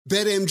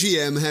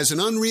BetMGM has an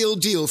unreal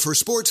deal for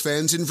sports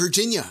fans in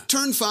Virginia.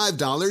 Turn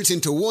 $5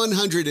 into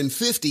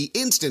 $150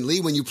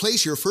 instantly when you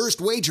place your first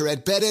wager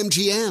at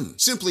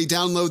BetMGM. Simply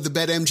download the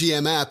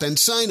BetMGM app and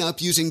sign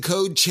up using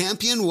code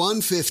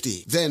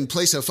CHAMPION150. Then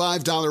place a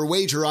 $5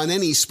 wager on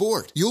any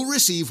sport. You'll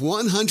receive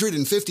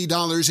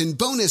 $150 in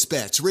bonus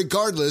bets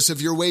regardless of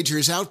your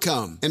wager's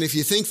outcome. And if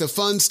you think the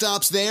fun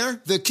stops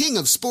there, the King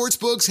of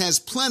Sportsbooks has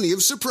plenty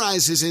of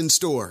surprises in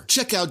store.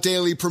 Check out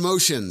daily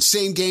promotions,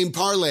 same-game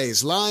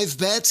parlays, live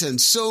bets,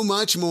 and so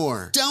much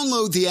more.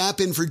 Download the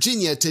app in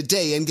Virginia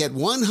today and get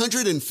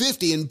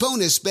 $150 in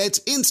bonus bets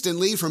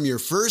instantly from your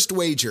first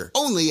wager.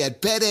 Only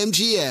at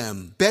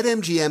BetMGM.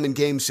 BetMGM and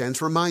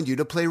GameSense remind you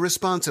to play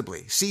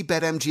responsibly. See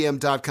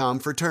BetMGM.com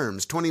for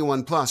terms.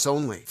 21 plus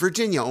only.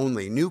 Virginia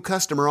only. New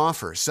customer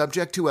offer.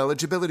 Subject to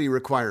eligibility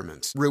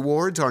requirements.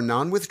 Rewards are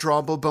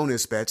non-withdrawable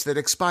bonus bets that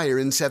expire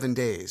in 7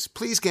 days.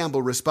 Please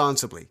gamble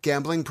responsibly.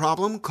 Gambling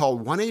problem? Call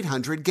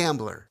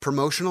 1-800-GAMBLER.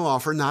 Promotional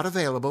offer not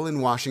available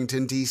in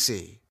Washington,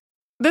 D.C.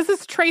 This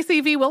is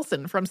Tracy V.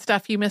 Wilson from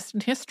Stuff You Missed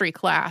in History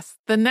class.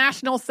 The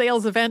national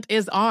sales event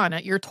is on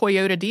at your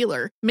Toyota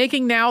dealer,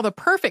 making now the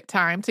perfect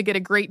time to get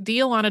a great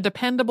deal on a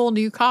dependable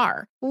new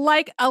car.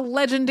 Like a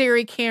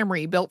legendary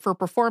Camry built for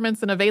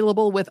performance and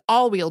available with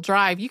all-wheel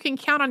drive, you can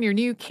count on your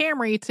new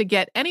Camry to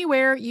get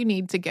anywhere you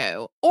need to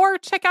go. Or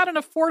check out an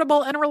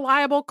affordable and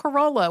reliable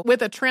Corolla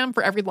with a trim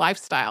for every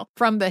lifestyle.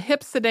 From the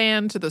hip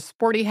sedan to the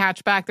sporty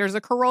hatchback, there's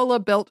a Corolla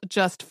built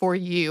just for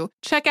you.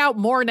 Check out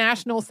more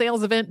national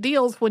sales event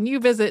deals when you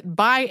visit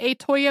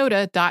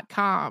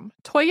buyatoyota.com.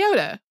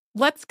 Toyota,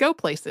 let's go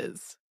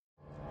places.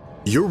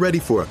 You're ready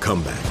for a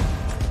comeback.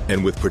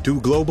 And with Purdue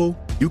Global,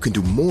 you can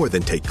do more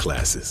than take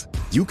classes.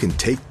 You can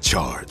take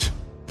charge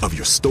of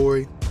your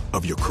story,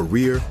 of your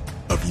career,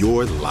 of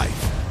your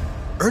life.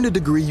 Earn a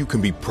degree you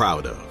can be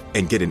proud of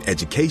and get an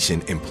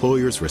education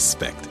employers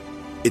respect.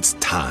 It's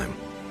time,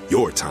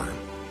 your time,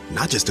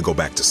 not just to go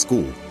back to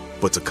school,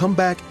 but to come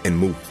back and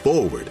move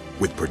forward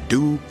with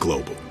Purdue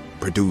Global,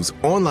 Purdue's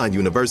online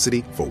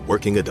university for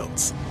working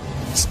adults.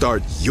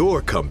 Start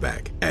your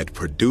comeback at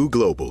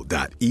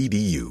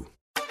purdueglobal.edu.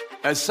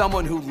 As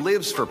someone who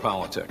lives for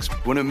politics,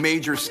 when a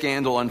major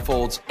scandal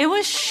unfolds, it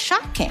was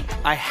shocking.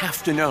 I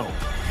have to know,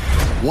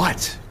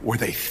 what were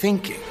they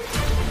thinking?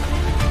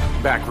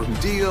 Backroom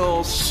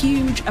deals,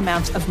 huge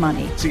amounts of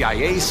money,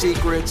 CIA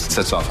secrets,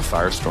 sets off a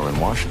firestorm in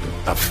Washington,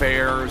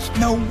 affairs.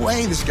 No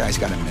way this guy's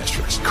got a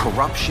mistress.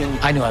 Corruption.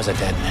 I knew I was a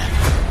dead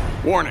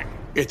man. Warning,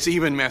 it's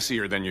even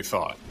messier than you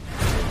thought.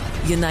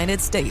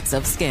 United States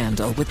of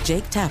Scandal with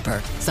Jake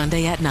Tapper,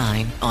 Sunday at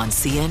 9 on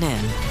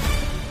CNN.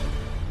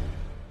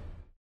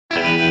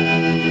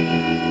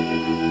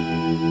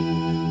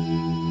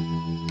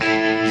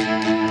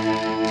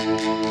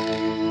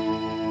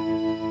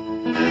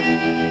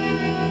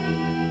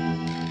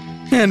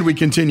 And we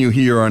continue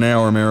here on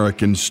Our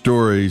American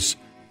Stories.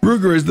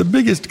 Ruger is the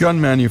biggest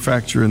gun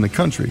manufacturer in the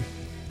country,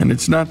 and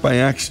it's not by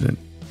accident.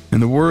 In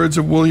the words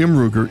of William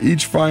Ruger,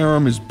 each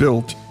firearm is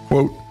built,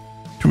 quote,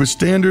 to a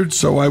standard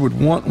so I would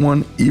want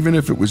one even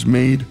if it was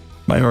made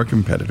by our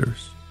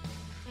competitors.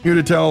 Here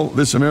to tell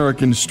this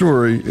American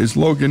story is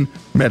Logan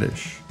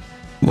Medish.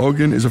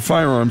 Logan is a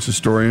firearms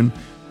historian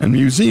and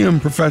museum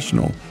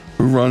professional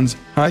who runs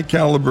High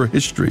Caliber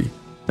History,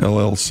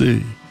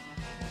 LLC.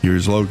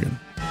 Here's Logan.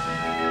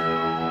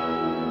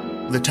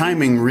 The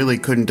timing really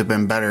couldn't have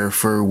been better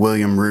for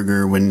William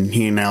Ruger when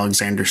he and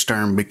Alexander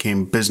Sturm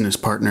became business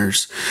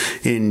partners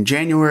in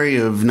January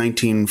of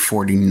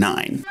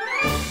 1949.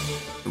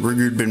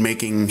 Ruger had been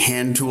making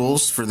hand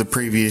tools for the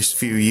previous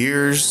few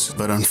years,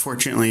 but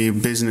unfortunately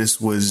business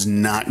was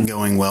not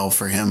going well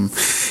for him.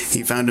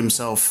 He found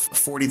himself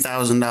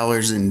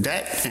 $40,000 in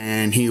debt,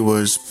 and he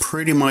was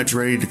pretty much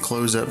ready to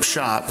close up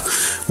shop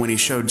when he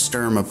showed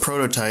Sturm a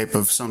prototype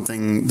of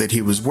something that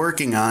he was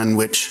working on,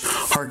 which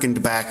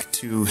harkened back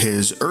to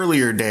his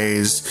earlier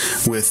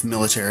days with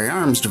military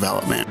arms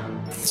development.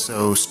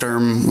 So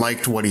Sturm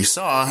liked what he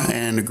saw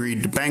and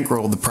agreed to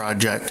bankroll the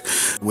project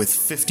with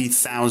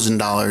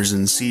 $50,000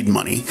 in seed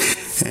money.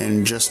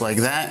 And just like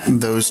that,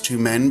 those two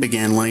men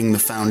began laying the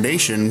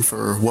foundation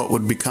for what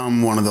would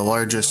become one of the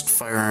largest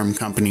firearm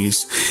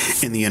companies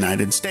in the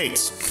United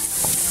States.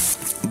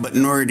 But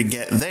in order to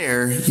get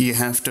there, you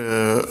have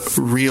to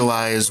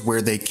realize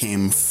where they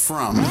came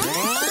from.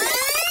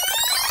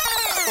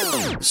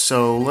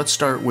 So let's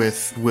start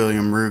with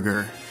William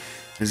Ruger.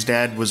 His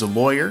dad was a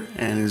lawyer,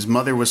 and his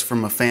mother was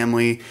from a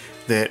family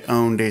that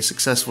owned a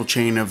successful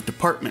chain of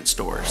department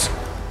stores.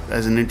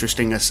 As an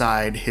interesting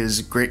aside,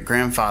 his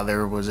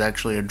great-grandfather was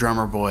actually a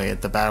drummer boy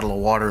at the Battle of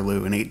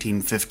Waterloo in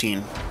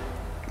 1815.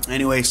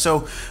 Anyway,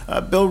 so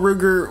Bill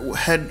Ruger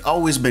had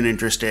always been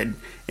interested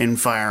in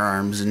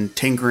firearms and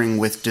tinkering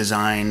with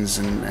designs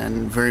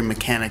and very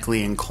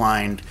mechanically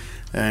inclined.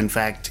 In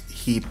fact,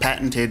 he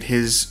patented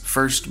his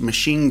first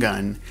machine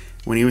gun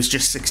when he was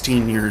just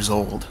 16 years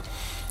old.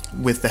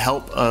 With the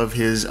help of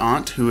his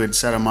aunt, who had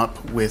set him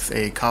up with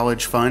a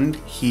college fund,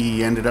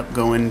 he ended up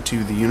going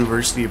to the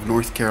University of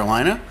North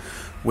Carolina,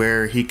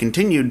 where he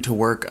continued to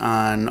work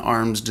on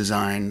arms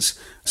designs,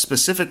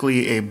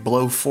 specifically a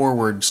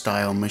blow-forward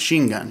style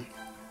machine gun.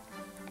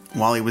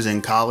 While he was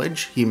in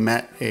college, he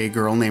met a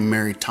girl named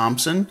Mary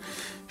Thompson.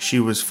 She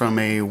was from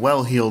a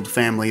well-heeled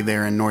family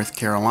there in North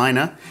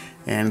Carolina,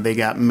 and they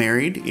got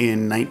married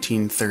in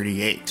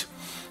 1938.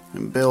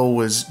 Bill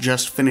was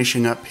just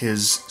finishing up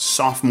his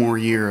sophomore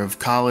year of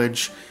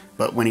college,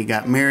 but when he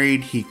got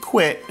married, he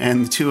quit,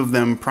 and the two of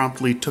them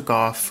promptly took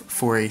off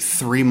for a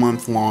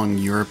 3-month-long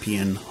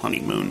European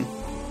honeymoon.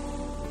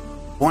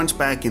 Once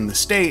back in the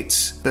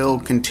States, Bill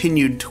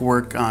continued to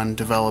work on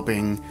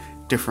developing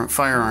different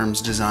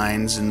firearms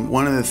designs, and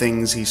one of the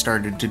things he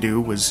started to do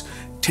was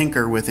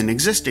tinker with an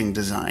existing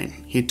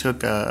design. He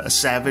took a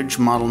Savage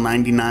Model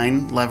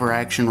 99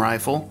 lever-action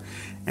rifle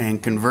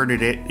and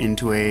converted it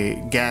into a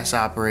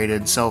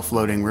gas-operated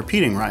self-loading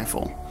repeating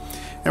rifle.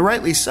 And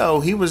rightly so,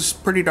 he was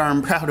pretty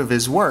darn proud of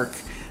his work.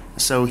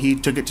 So he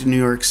took it to New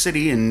York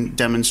City and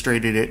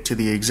demonstrated it to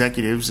the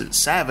executives at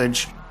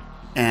Savage,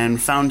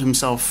 and found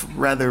himself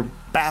rather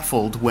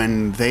baffled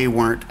when they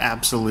weren't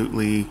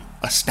absolutely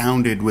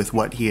astounded with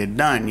what he had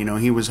done. You know,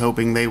 he was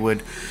hoping they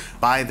would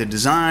buy the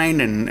design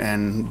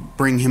and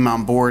bring him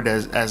on board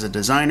as a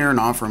designer and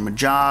offer him a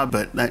job,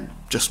 but that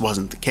just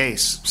wasn't the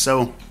case.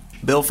 So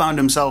Bill found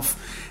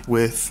himself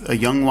with a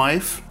young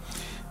wife,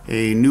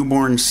 a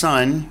newborn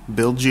son,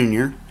 Bill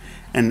Jr.,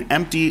 an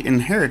empty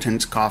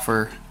inheritance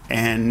coffer,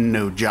 and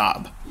no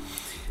job.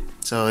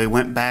 So he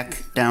went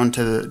back down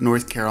to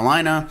North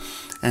Carolina,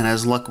 and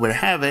as luck would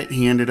have it,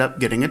 he ended up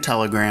getting a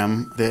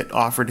telegram that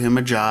offered him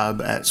a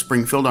job at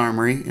Springfield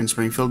Armory in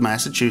Springfield,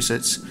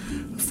 Massachusetts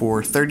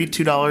for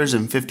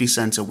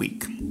 $32.50 a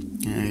week.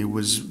 And it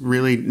was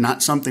really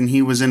not something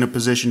he was in a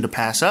position to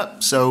pass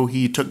up, so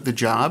he took the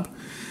job.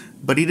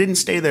 But he didn't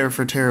stay there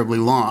for terribly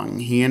long.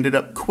 He ended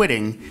up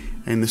quitting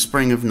in the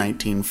spring of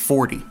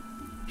 1940.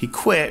 He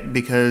quit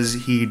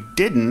because he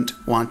didn't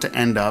want to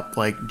end up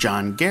like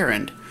John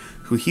Garand,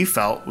 who he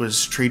felt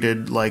was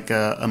treated like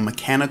a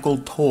mechanical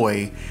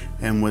toy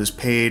and was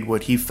paid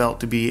what he felt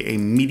to be a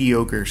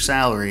mediocre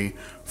salary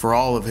for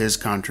all of his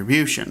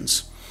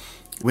contributions.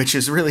 Which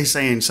is really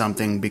saying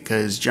something,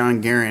 because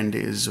John Garand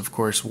is, of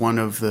course, one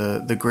of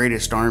the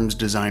greatest arms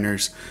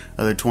designers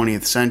of the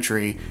 20th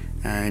century,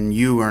 and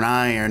you and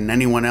I and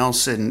anyone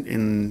else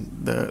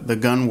in the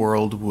gun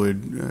world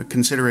would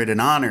consider it an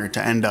honor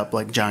to end up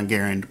like John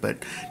Garand, but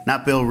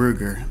not Bill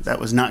Ruger. That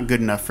was not good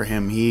enough for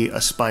him. He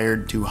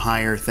aspired to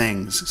higher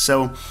things.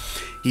 So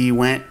he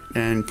went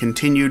and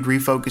continued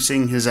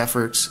refocusing his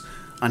efforts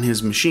on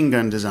his machine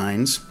gun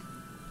designs,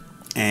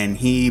 and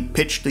he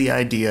pitched the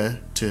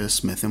idea to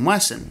Smith &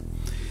 Wesson.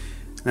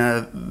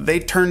 They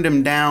turned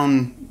him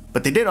down,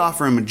 but they did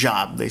offer him a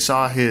job. They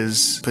saw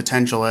his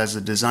potential as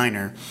a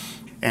designer,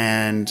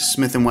 and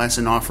Smith &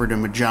 Wesson offered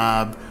him a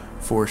job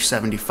for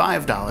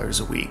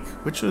 $75 a week,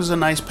 which was a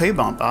nice pay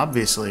bump,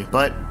 obviously.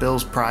 But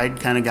Bill's pride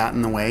kind of got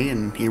in the way,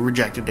 and he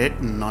rejected it,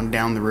 and on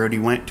down the road he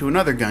went to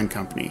another gun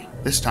company,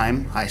 this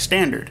time High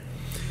Standard.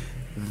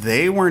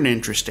 They weren't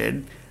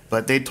interested,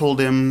 but they told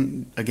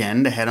him,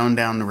 again, to head on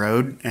down the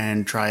road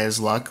and try his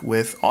luck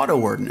with Auto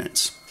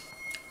Ordnance.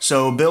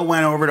 So Bill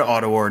went over to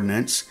Auto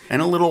Ordnance,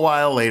 and a little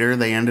while later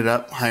they ended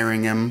up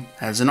hiring him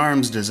as an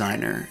arms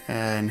designer,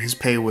 and his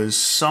pay was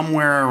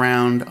somewhere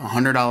around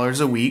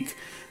 $100 a week.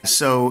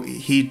 So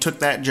he took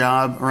that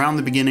job around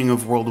the beginning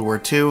of World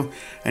War II,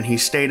 and he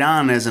stayed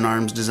on as an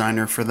arms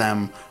designer for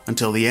them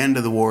until the end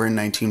of the war in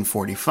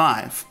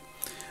 1945.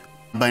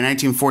 By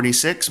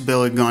 1946,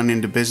 Bill had gone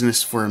into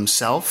business for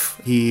himself.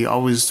 He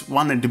always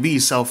wanted to be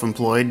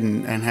self-employed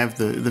and have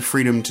the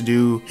freedom to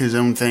do his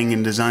own thing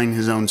and design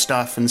his own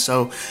stuff. And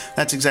so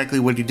that's exactly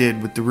what he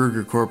did with the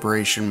Ruger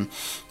Corporation.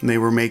 They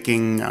were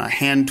making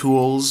hand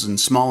tools and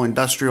small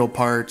industrial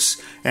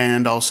parts,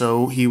 and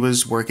also he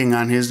was working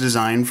on his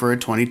design for a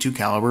 .22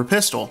 caliber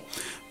pistol.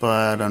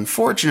 But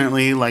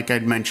unfortunately, like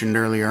I'd mentioned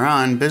earlier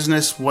on,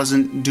 business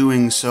wasn't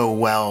doing so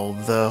well.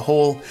 The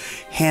whole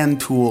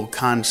hand tool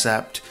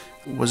concept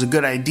was a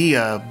good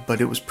idea,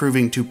 but it was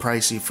proving too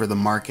pricey for the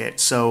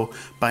market. So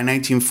by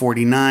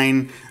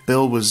 1949,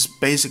 Bill was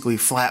basically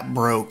flat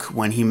broke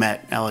when he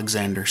met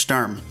Alexander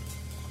Sturm.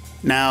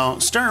 Now,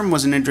 Sturm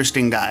was an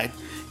interesting guy.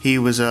 He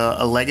was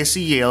a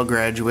legacy Yale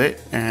graduate,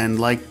 and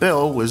like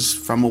Bill, was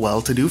from a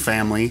well-to-do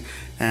family,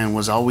 and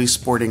was always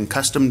sporting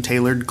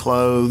custom-tailored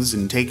clothes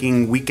and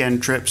taking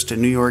weekend trips to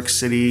New York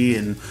City,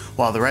 and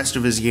while the rest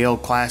of his Yale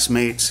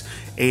classmates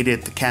ate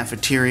at the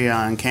cafeteria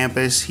on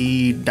campus,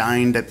 he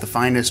dined at the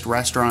finest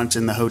restaurants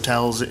in the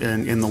hotels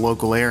in the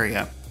local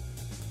area.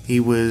 He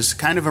was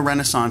kind of a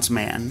Renaissance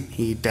man.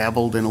 He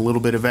dabbled in a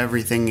little bit of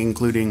everything,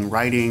 including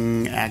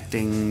writing,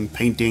 acting,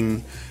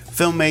 painting,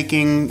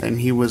 filmmaking, and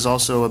he was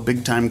also a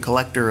big-time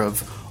collector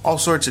of all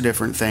sorts of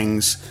different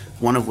things,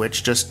 one of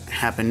which just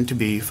happened to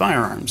be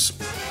firearms.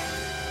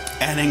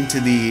 Adding to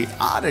the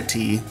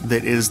oddity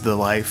that is the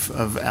life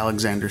of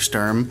Alexander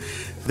Sturm,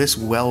 this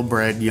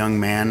well-bred young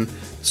man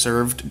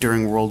served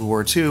during World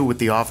War II with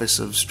the Office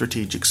of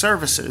Strategic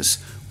Services,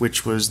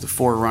 which was the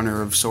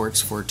forerunner of sorts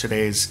for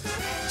today's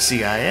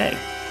CIA.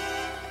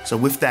 So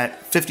with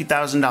that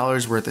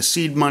 $50,000 worth of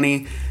seed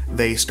money,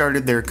 they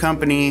started their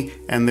company,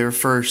 and their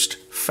first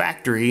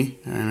factory,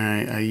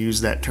 and I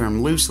use that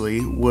term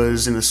loosely,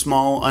 was in a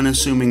small,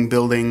 unassuming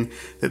building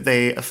that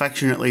they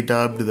affectionately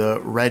dubbed the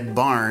Red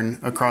Barn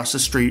across the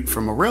street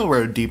from a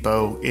railroad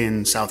depot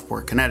in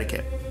Southport,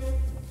 Connecticut.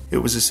 It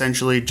was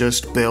essentially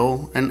just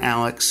Bill and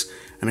Alex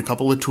and a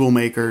couple of tool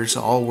makers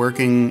all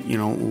working,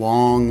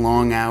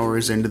 long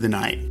hours into the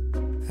night.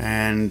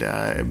 And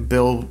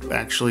Bill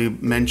actually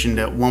mentioned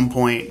at one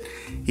point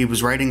he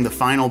was writing the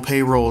final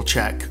payroll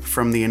check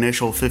from the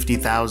initial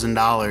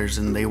 $50,000,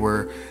 and they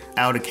were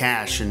out of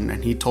cash.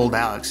 And he told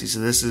Alex, he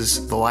said, this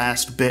is the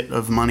last bit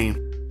of money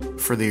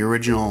for the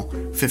original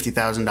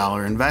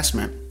 $50,000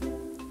 investment.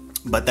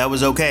 But that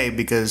was okay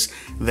because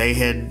they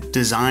had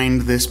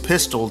designed this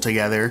pistol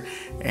together,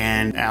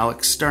 and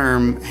Alex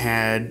Sturm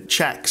had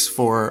checks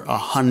for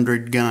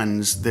 100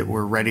 guns that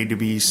were ready to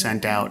be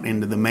sent out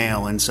into the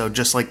mail. And so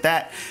just like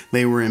that,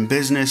 they were in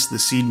business. The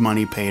seed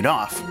money paid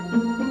off.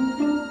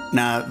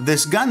 Now,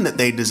 this gun that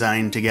they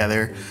designed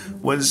together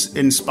was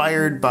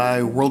inspired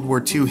by World War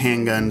II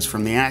handguns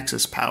from the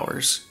Axis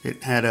powers.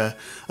 It had a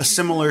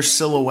similar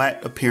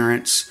silhouette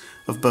appearance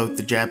of both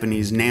the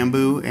Japanese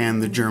Nambu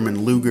and the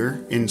German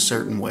Luger in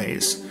certain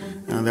ways.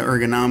 The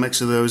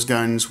ergonomics of those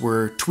guns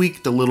were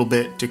tweaked a little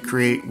bit to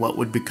create what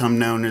would become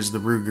known as the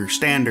Ruger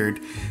Standard,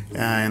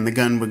 and the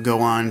gun would go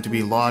on to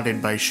be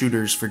lauded by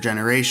shooters for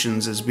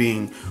generations as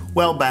being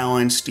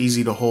well-balanced,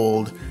 easy to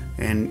hold,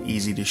 and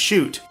easy to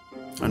shoot.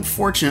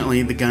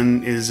 Unfortunately, the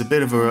gun is a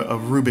bit of a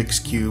Rubik's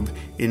Cube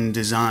in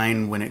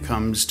design when it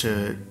comes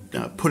to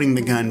putting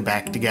the gun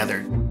back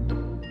together.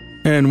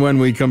 And when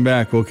we come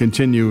back, we'll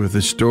continue with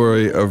the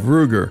story of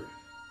Ruger,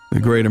 the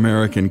great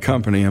American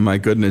company. And my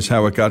goodness,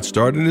 how it got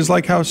started is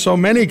like how so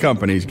many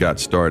companies got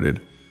started.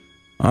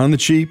 On the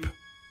cheap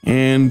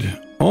and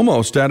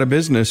almost out of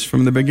business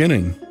from the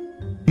beginning.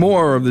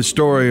 More of the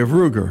story of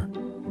Ruger,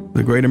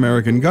 the great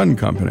American gun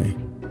company,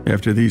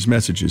 after these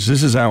messages.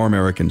 This is Our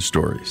American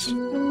Stories.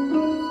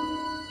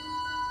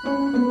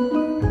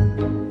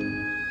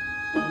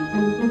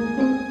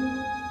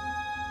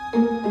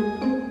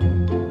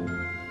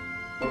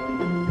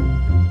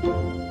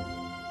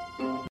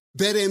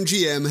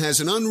 BetMGM has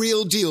an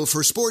unreal deal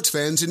for sports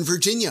fans in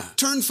Virginia.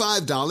 Turn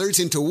 $5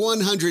 into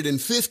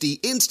 $150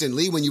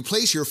 instantly when you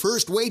place your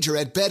first wager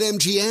at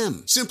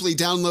BetMGM. Simply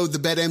download the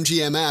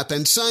BetMGM app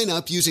and sign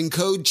up using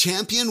code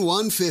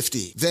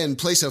CHAMPION150. Then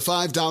place a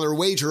 $5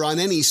 wager on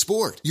any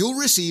sport. You'll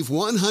receive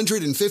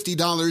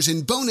 $150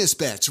 in bonus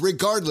bets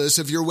regardless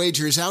of your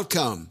wager's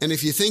outcome. And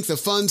if you think the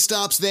fun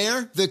stops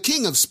there, the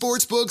king of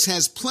sportsbooks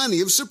has plenty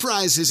of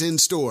surprises in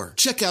store.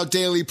 Check out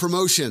daily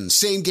promotions,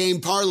 same-game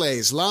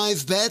parlays,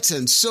 live bets,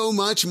 and so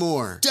much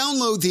more.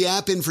 Download the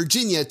app in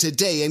Virginia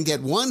today and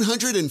get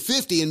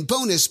 $150 in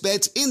bonus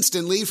bets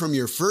instantly from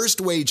your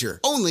first wager.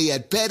 Only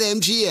at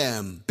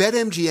BetMGM.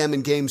 BetMGM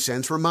and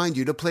GameSense remind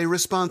you to play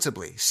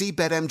responsibly. See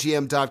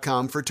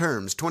BetMGM.com for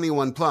terms.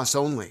 21 plus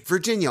only.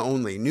 Virginia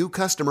only. New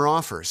customer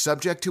offer.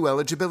 Subject to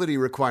eligibility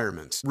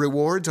requirements.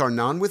 Rewards are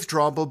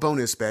non-withdrawable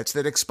bonus bets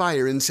that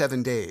expire in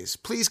 7 days.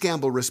 Please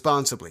gamble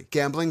responsibly.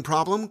 Gambling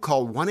problem?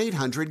 Call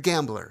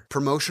 1-800-GAMBLER.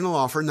 Promotional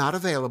offer not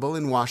available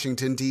in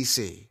Washington,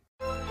 D.C.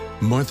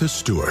 Martha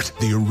Stewart,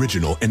 the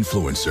original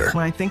influencer.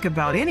 When I think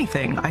about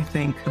anything, I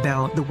think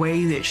about the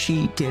way that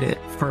she did it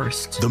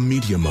first. The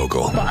media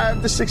mogul.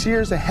 5 to 6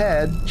 years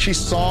ahead, she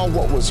saw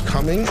what was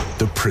coming.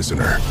 The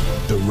prisoner.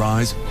 The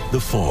rise, the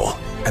fall,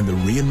 and the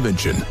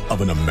reinvention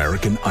of an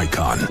American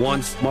icon.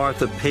 Once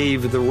Martha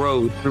paved the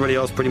road, everybody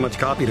else pretty much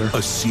copied her.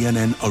 A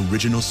CNN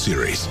original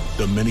series,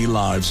 The Many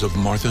Lives of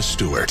Martha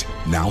Stewart,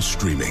 now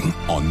streaming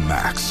on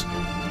Max.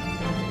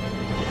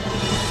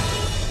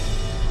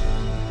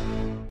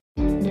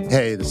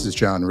 Hey, this is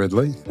John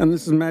Ridley. And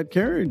this is Matt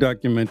Carey,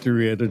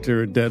 documentary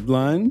editor at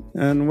Deadline.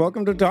 And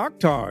welcome to Doc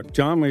Talk.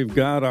 John, we've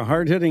got a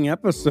hard-hitting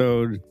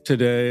episode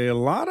today. A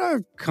lot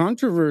of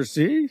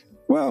controversy.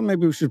 Well,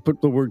 maybe we should put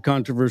the word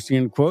controversy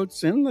in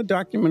quotes in the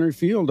documentary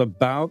field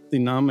about the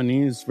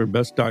nominees for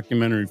Best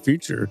Documentary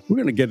Feature. We're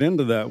going to get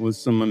into that with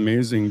some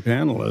amazing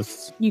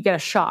panelists. You get a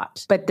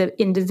shot, but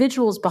the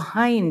individuals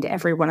behind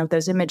every one of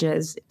those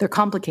images, they're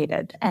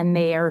complicated and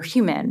they are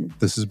human.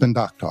 This has been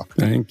Doc Talk.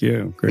 Thank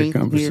you. Great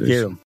conversation. Thank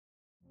you.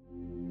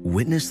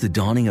 Witness the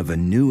dawning of a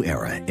new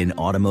era in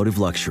automotive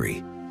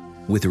luxury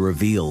with a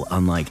reveal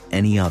unlike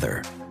any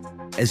other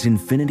as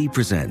Infiniti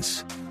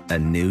presents a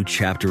new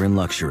chapter in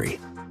luxury.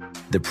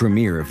 The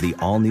premiere of the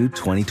all-new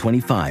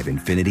 2025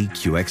 Infiniti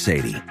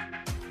QX80.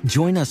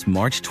 Join us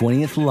March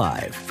 20th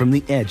live from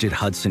the Edge at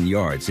Hudson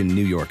Yards in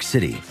New York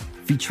City,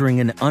 featuring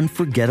an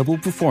unforgettable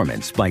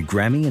performance by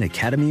Grammy and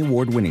Academy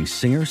Award-winning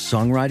singer,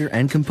 songwriter,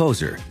 and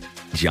composer,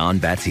 Jon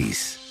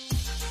Batiste.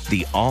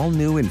 The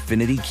all-new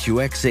Infiniti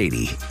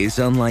QX80 is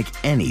unlike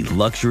any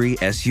luxury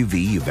SUV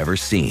you've ever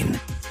seen.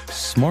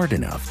 Smart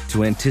enough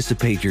to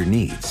anticipate your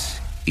needs,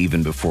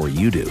 even before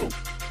you do.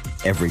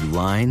 Every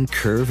line,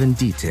 curve, and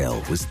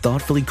detail was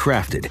thoughtfully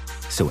crafted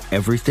so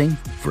everything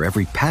for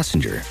every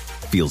passenger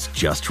feels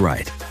just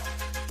right.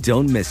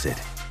 Don't miss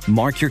it.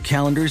 Mark your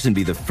calendars and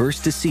be the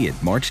first to see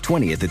it March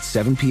 20th at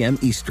 7 p.m.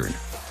 Eastern,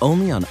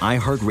 only on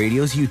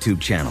iHeartRadio's YouTube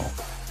channel.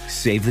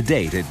 Save the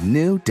date at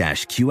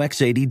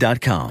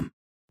new-QX80.com.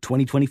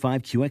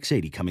 2025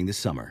 QX80 coming this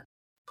summer.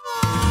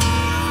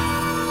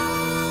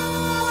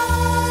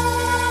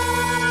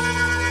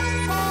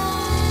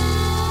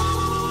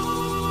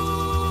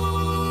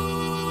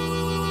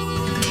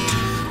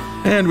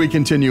 And we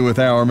continue with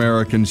Our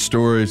American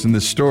Stories and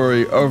the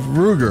story of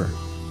Ruger,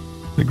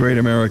 the great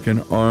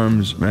American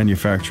arms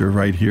manufacturer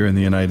right here in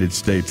the United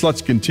States.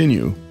 Let's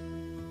continue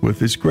with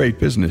this great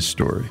business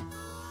story.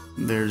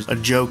 There's a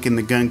joke in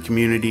the gun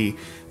community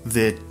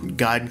that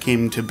God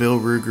came to Bill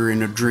Ruger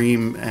in a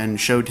dream and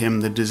showed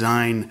him the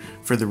design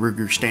for the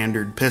Ruger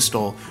Standard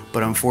pistol,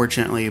 but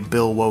unfortunately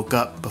Bill woke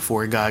up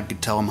before God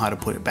could tell him how to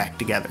put it back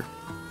together.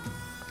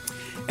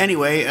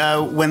 Anyway,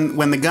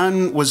 when the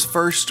gun was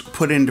first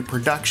put into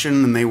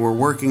production and they were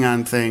working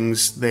on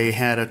things, they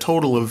had a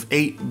total of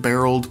 8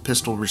 barreled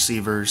pistol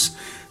receivers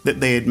that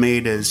they had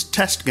made as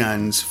test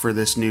guns for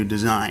this new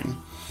design.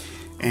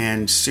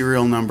 And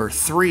serial number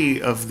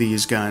 3 of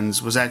these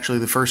guns was actually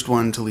the first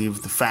one to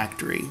leave the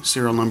factory.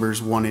 Serial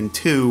numbers 1 and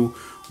 2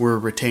 were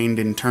retained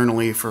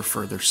internally for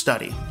further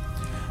study.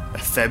 By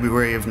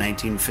February of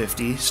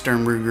 1950,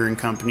 Sturm Ruger &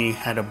 Company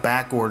had a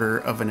back order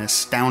of an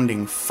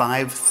astounding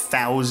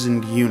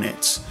 5,000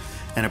 units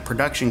and a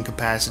production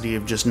capacity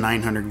of just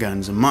 900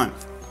 guns a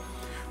month.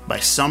 By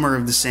summer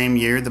of the same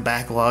year, the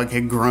backlog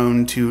had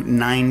grown to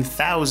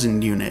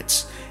 9,000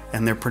 units,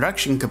 and their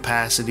production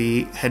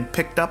capacity had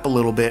picked up a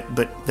little bit,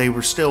 but they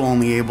were still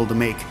only able to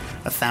make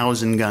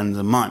 1,000 guns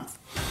a month.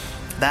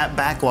 That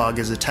backlog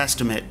is a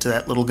testament to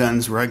that little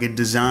gun's rugged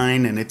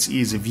design and its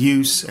ease of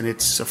use and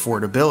its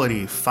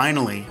affordability.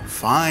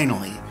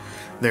 Finally,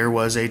 there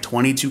was a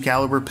 .22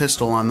 caliber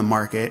pistol on the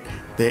market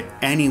that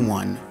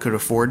anyone could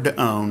afford to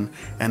own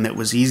and that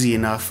was easy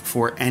enough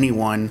for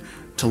anyone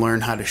to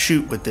learn how to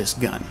shoot with this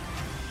gun.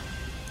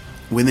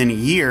 Within a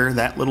year,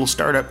 that little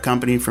startup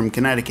company from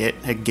Connecticut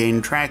had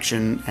gained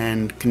traction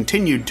and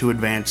continued to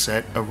advance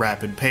at a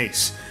rapid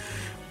pace.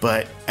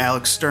 But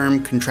Alex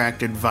Sturm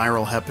contracted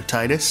viral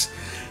hepatitis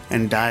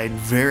and died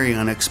very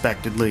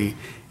unexpectedly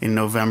in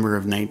November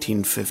of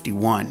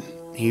 1951.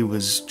 He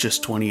was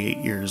just 28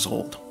 years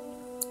old.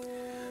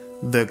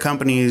 The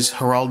company's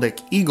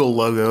heraldic eagle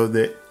logo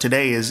that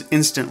today is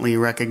instantly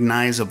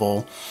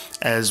recognizable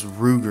as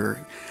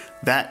Ruger,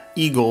 that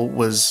eagle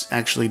was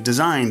actually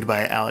designed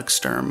by Alex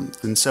Sturm,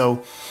 and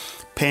so,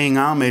 paying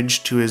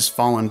homage to his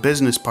fallen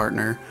business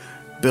partner,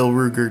 Bill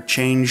Ruger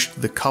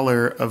changed the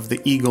color of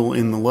the eagle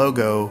in the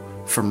logo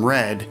from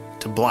red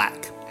to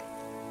black.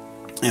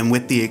 And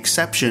with the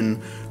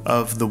exception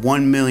of the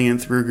 1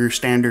 millionth Ruger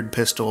Standard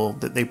pistol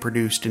that they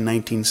produced in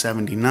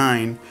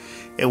 1979,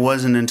 it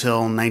wasn't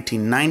until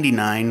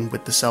 1999,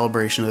 with the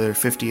celebration of their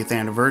 50th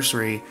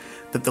anniversary,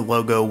 that the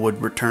logo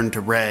would return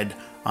to red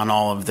on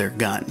all of their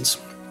guns.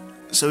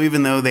 So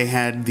even though they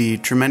had the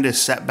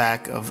tremendous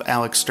setback of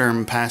Alex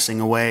Sturm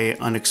passing away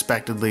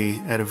unexpectedly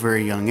at a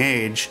very young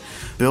age,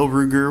 Bill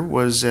Ruger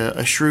was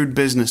a shrewd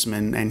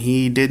businessman, and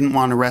he didn't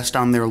want to rest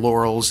on their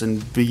laurels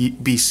and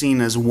be seen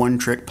as a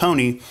one-trick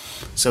pony,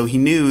 so he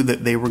knew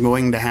that they were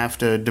going to have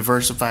to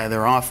diversify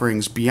their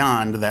offerings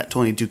beyond that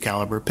 .22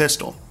 caliber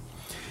pistol.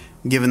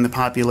 Given the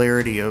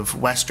popularity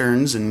of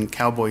westerns and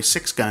cowboy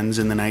six guns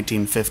in the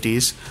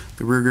 1950s,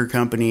 the Ruger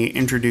Company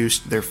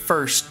introduced their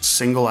first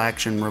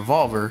single-action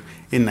revolver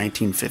in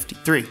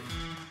 1953.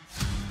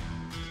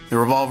 The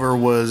revolver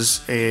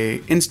was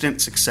an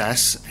instant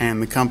success,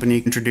 and the company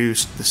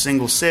introduced the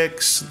Single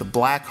Six, the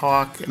Black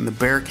Hawk, and the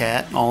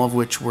Bearcat, all of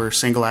which were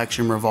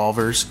single-action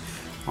revolvers,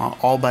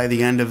 all by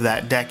the end of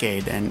that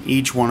decade, and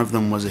each one of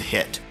them was a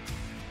hit.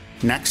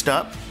 Next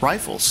up,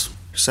 rifles.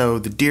 So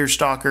the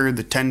Deerstalker,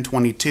 the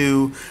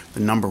 1022, the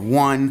number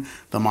 1,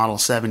 the Model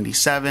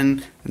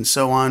 77, and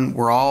so on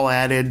were all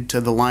added to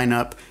the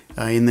lineup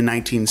in the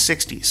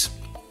 1960s.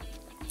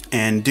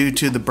 And due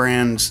to the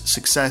brand's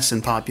success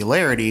and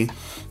popularity,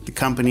 the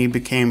company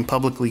became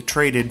publicly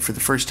traded for the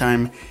first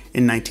time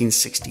in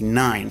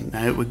 1969.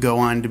 Now, it would go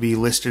on to be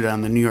listed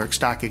on the New York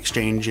Stock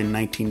Exchange in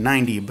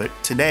 1990, but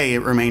today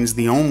it remains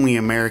the only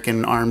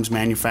American arms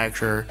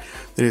manufacturer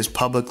that is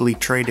publicly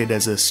traded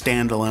as a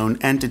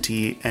standalone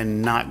entity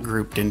and not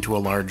grouped into a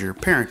larger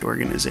parent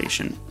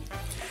organization.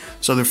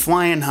 So they're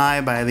flying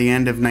high by the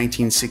end of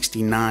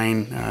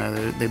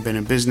 1969. They've been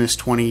in business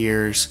 20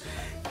 years,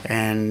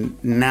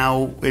 and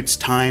now it's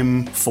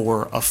time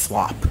for a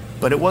flop.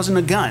 But it wasn't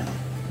a gun.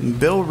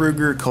 Bill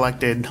Ruger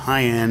collected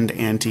high-end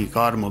antique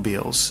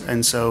automobiles,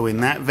 and so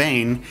in that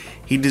vein,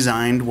 he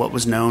designed what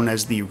was known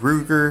as the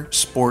Ruger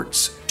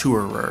Sports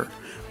Tourer,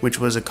 which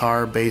was a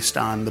car based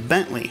on the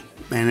Bentley,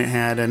 and it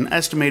had an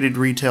estimated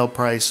retail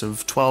price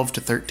of $12,000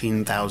 to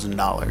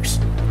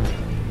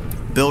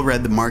 $13,000. Bill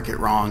read the market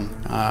wrong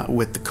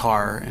with the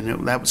car,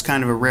 and that was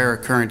kind of a rare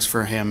occurrence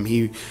for him.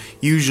 He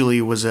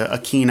usually was a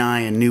keen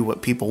eye and knew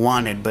what people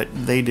wanted, but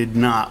they did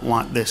not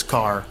want this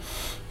car.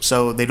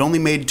 So they'd only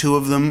made 2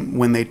 of them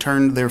when they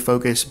turned their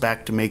focus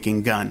back to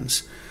making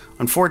guns.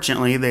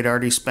 Unfortunately, they'd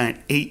already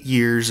spent 8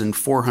 years and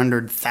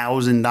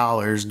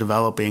 $400,000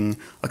 developing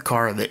a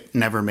car that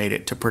never made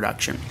it to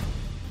production.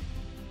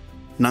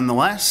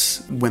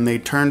 Nonetheless, when they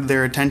turned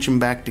their attention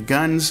back to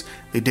guns,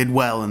 they did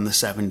well in the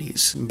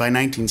 70s. By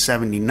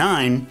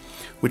 1979,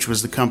 which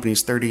was the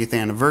company's 30th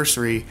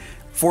anniversary,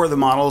 4 of the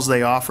models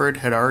they offered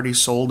had already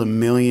sold 1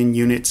 million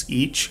units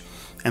each,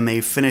 and they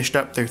finished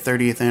up their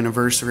 30th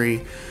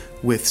anniversary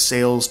with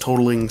sales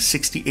totaling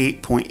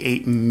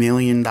 $68.8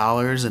 million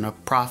and a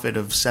profit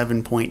of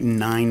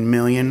 $7.9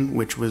 million,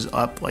 which was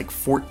up like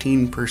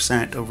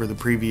 14% over the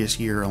previous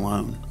year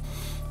alone.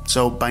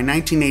 So by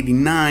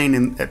 1989,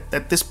 and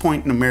at this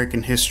point in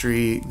American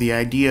history, the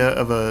idea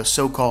of a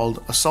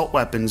so-called assault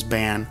weapons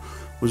ban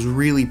was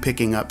really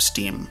picking up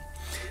steam.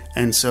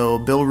 And so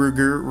Bill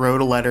Ruger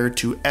wrote a letter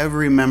to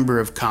every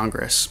member of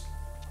Congress,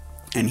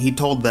 and he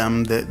told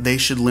them that they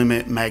should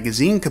limit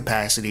magazine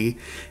capacity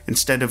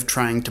instead of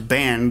trying to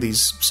ban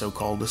these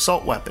so-called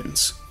assault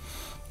weapons.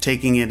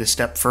 Taking it a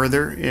step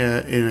further,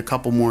 in a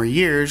couple more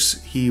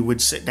years, he would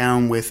sit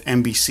down with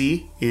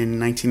NBC in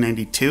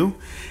 1992,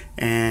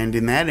 and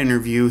in that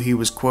interview he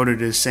was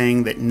quoted as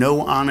saying that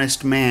no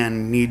honest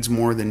man needs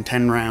more than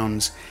 10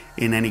 rounds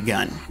in any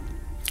gun.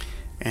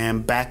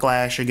 And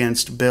backlash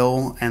against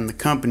Bill and the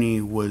company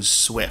was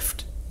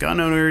swift. Gun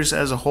owners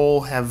as a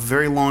whole have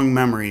very long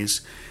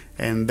memories,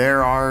 and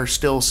there are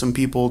still some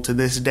people to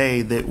this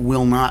day that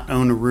will not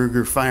own a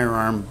Ruger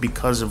firearm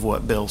because of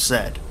what Bill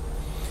said.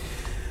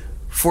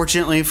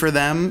 Fortunately for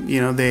them,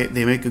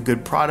 they make a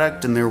good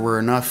product, and there were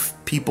enough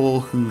people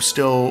who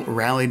still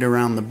rallied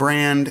around the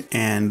brand,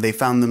 and they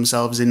found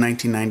themselves in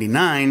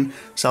 1999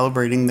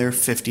 celebrating their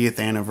 50th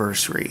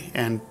anniversary.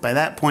 And by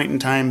that point in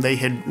time, they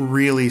had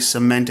really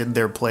cemented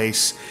their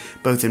place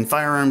both in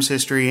firearms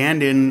history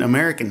and in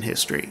American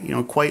history.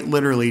 Quite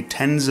literally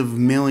tens of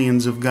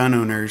millions of gun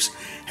owners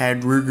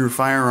had Ruger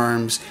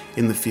firearms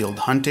in the field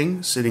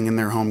hunting, sitting in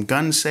their home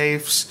gun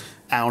safes,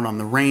 out on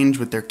the range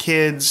with their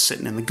kids,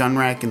 sitting in the gun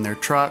rack in their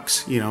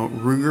trucks.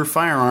 Ruger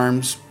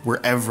firearms were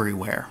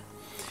everywhere.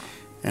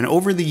 And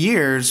over the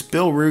years,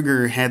 Bill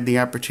Ruger had the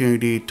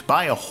opportunity to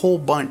buy a whole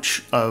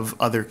bunch of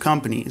other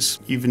companies.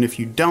 Even if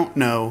you don't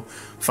know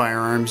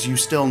firearms, you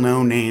still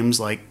know names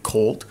like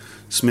Colt,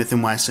 Smith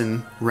 &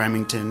 Wesson,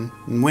 Remington,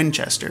 and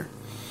Winchester.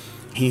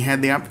 He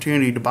had the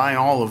opportunity to buy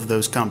all of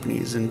those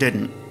companies and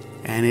didn't.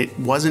 And it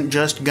wasn't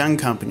just gun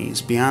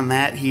companies. Beyond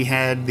that, he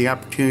had the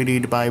opportunity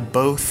to buy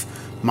both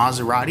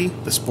Maserati,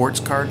 the sports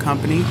car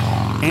company,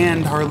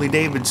 and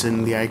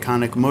Harley-Davidson, the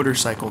iconic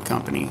motorcycle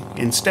company.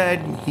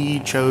 Instead, he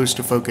chose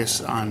to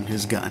focus on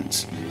his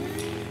guns.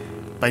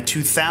 By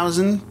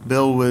 2000,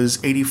 Bill was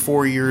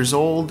 84 years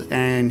old,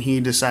 and he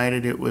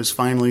decided it was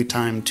finally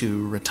time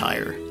to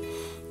retire.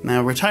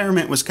 Now,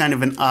 retirement was kind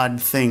of an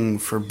odd thing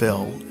for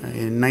Bill.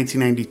 In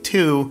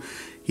 1992,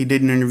 he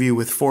did an interview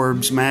with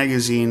Forbes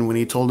magazine when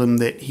he told him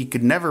that he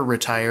could never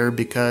retire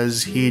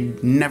because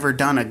he'd never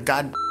done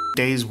a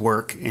day's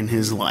work in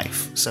his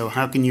life. So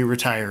how can you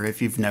retire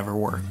if you've never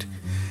worked?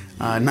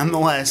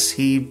 Nonetheless,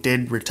 he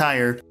did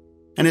retire,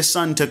 and his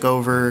son took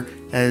over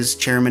as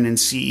chairman and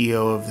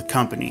CEO of the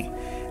company.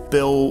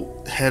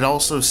 Bill had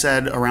also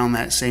said around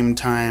that same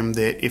time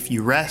that if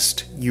you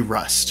rest, you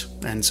rust.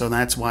 And so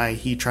that's why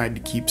he tried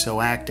to keep so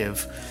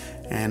active.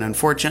 And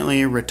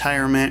unfortunately,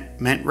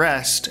 retirement meant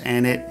rest,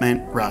 and it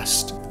meant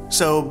rust.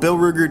 So Bill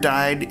Ruger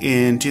died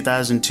in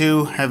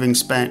 2002, having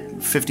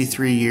spent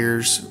 53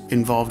 years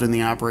involved in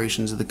the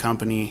operations of the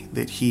company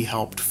that he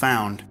helped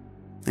found.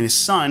 And his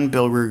son,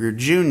 Bill Ruger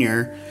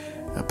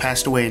Jr.,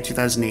 passed away in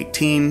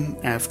 2018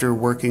 after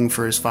working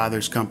for his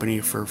father's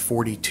company for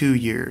 42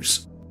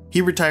 years.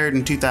 He retired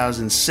in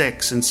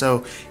 2006, and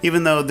so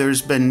even though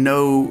there's been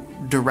no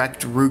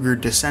direct Ruger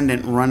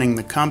descendant running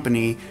the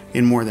company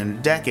in more than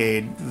a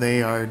decade,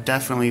 they are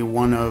definitely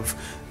one of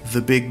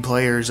the big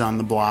players on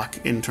the block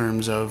in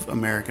terms of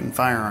American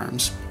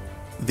firearms.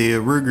 The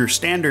Ruger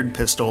Standard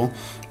pistol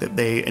that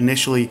they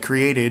initially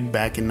created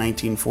back in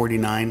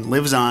 1949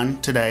 lives on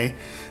today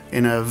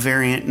in a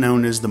variant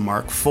known as the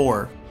Mark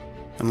IV.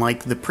 And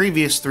like the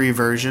previous 3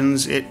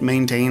 versions, it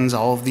maintains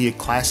all of the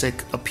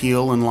classic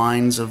appeal and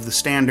lines of the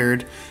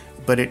Standard,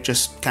 but it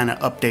just kind of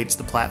updates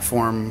the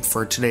platform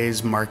for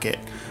today's market.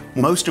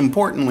 Most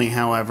importantly,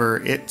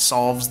 however, it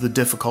solves the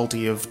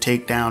difficulty of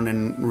takedown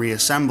and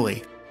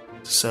reassembly.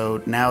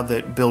 So now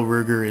that Bill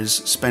Ruger is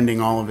spending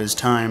all of his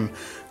time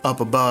up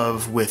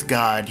above with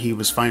God, he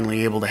was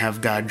finally able to have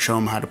God show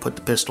him how to put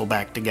the pistol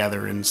back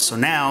together. And so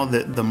now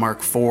that the Mark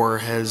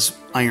IV has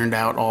ironed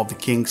out all the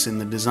kinks in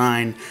the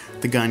design,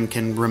 the gun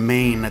can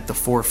remain at the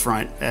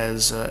forefront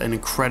as an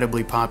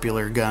incredibly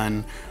popular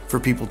gun for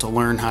people to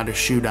learn how to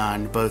shoot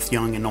on, both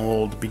young and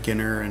old,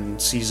 beginner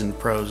and seasoned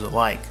pros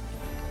alike.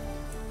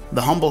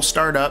 The humble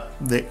startup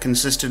that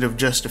consisted of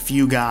just a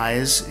few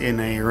guys in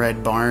a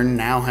red barn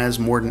now has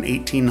more than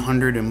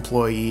 1,800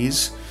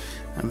 employees.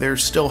 They're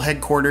still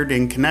headquartered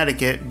in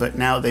Connecticut, but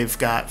now they've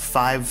got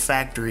 5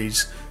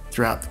 factories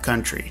throughout the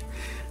country.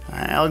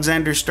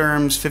 Alexander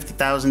Sturm's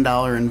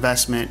 $50,000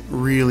 investment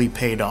really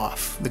paid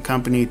off. The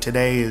company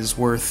today is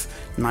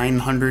worth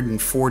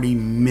 $940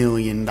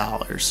 million.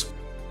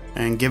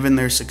 And given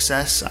their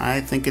success,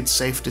 I think it's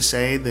safe to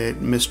say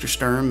that Mr.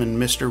 Sturm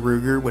and Mr.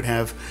 Ruger would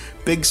have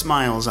big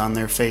smiles on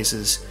their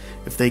faces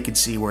if they could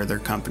see where their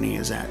company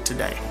is at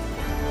today.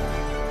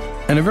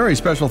 And a very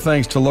special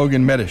thanks to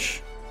Logan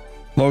Medish.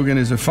 Logan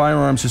is a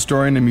firearms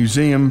historian and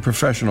museum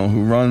professional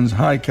who runs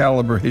High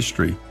Caliber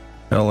History,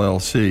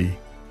 LLC.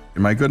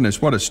 And my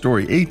goodness, what a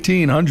story.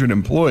 1,800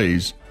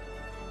 employees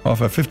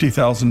off a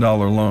 $50,000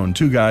 loan.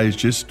 Two guys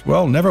just,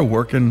 never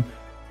working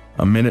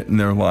a minute in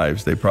their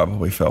lives, they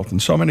probably felt.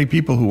 And so many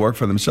people who work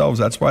for themselves,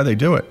 that's why they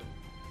do it.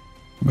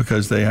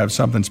 Because they have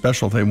something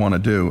special they want to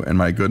do. And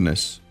my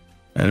goodness,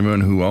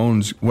 anyone who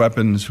owns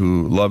weapons,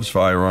 who loves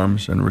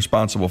firearms, and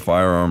responsible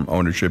firearm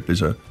ownership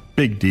is a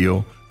big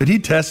deal. But he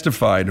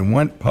testified and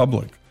went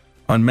public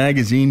on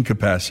magazine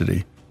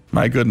capacity.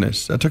 My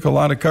goodness, that took a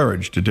lot of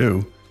courage to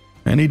do.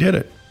 And he did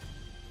it.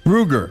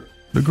 Ruger,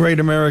 the great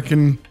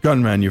American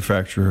gun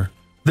manufacturer.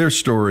 Their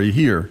story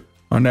here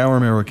on Our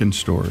American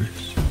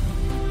Stories.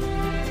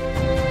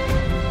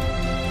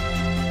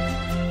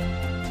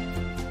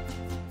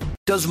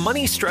 Does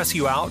money stress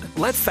you out?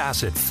 Let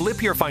Facet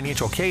flip your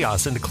financial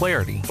chaos into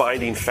clarity.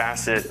 Finding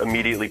Facet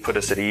immediately put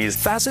us at ease.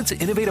 Facet's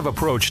innovative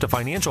approach to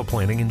financial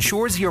planning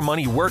ensures your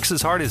money works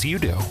as hard as you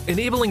do,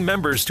 enabling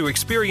members to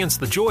experience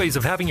the joys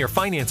of having your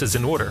finances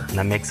in order.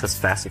 That makes us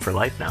Facet for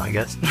life now, I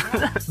guess.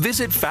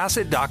 Visit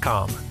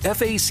Facet.com,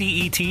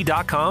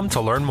 FACET.com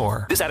to learn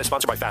more. This ad is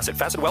sponsored by Facet.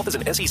 Facet Wealth is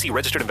an SEC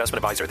registered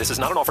investment advisor. This is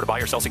not an offer to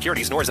buy or sell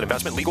securities, nor is it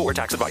investment, legal, or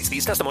tax advice.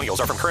 These testimonials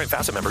are from current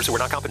Facet members who are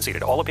not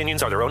compensated. All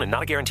opinions are their own and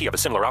not a guarantee of a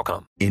similar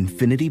outcome.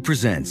 Infiniti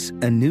presents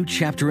a new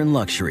chapter in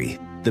luxury,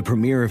 the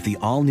premiere of the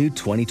all-new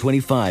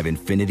 2025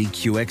 Infiniti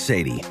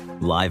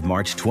QX80, live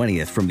March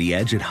 20th from the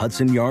Edge at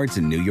Hudson Yards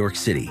in New York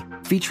City,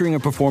 featuring a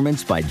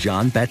performance by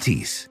John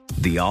Batiste.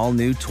 The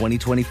all-new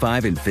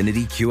 2025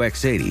 Infiniti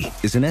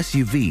QX80 is an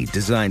SUV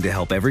designed to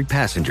help every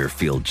passenger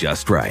feel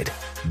just right.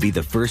 Be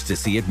the first to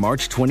see it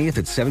March 20th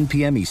at 7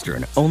 p.m.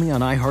 Eastern, only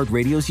on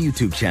iHeartRadio's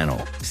YouTube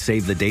channel.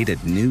 Save the date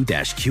at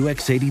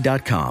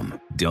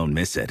new-QX80.com. Don't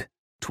miss it.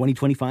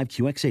 2025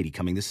 QX80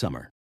 coming this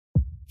summer.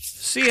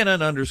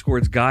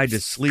 CNN_'s Guide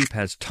to Sleep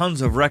has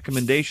tons of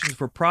recommendations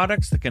for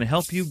products that can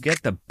help you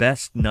get the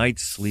best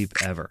night's sleep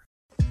ever.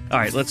 All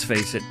right, let's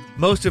face it.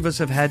 Most of us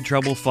have had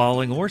trouble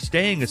falling or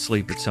staying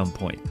asleep at some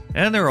point.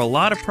 And there are a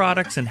lot of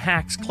products and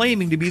hacks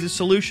claiming to be the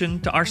solution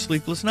to our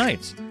sleepless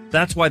nights.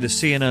 That's why the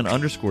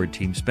CNN_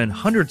 team spend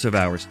hundreds of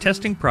hours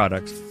testing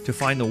products to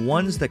find the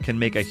ones that can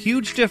make a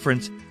huge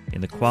difference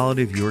in the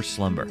quality of your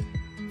slumber.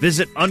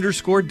 Visit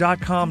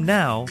underscore.com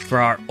now for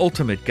our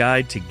ultimate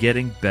guide to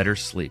getting better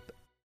sleep.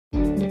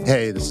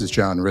 Hey, this is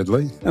John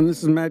Ridley. And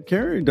this is Matt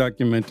Carey,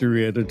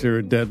 documentary editor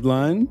at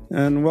Deadline.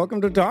 And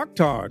welcome to Talk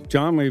Talk.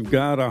 John, we've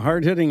got a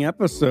hard-hitting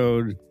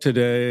episode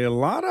today. A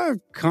lot of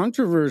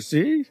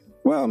controversy.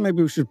 Well,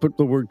 maybe we should put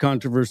the word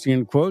controversy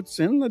in quotes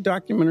in the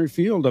documentary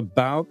field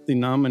about the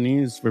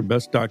nominees for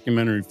Best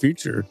Documentary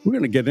Feature. We're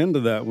going to get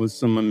into that with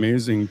some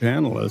amazing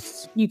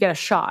panelists. You get a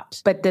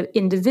shot, but the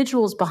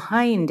individuals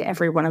behind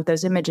every one of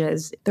those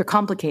images, they're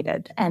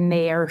complicated and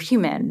they are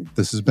human.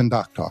 This has been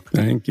Doc Talk.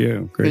 Thank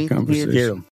you. Great conversation. You.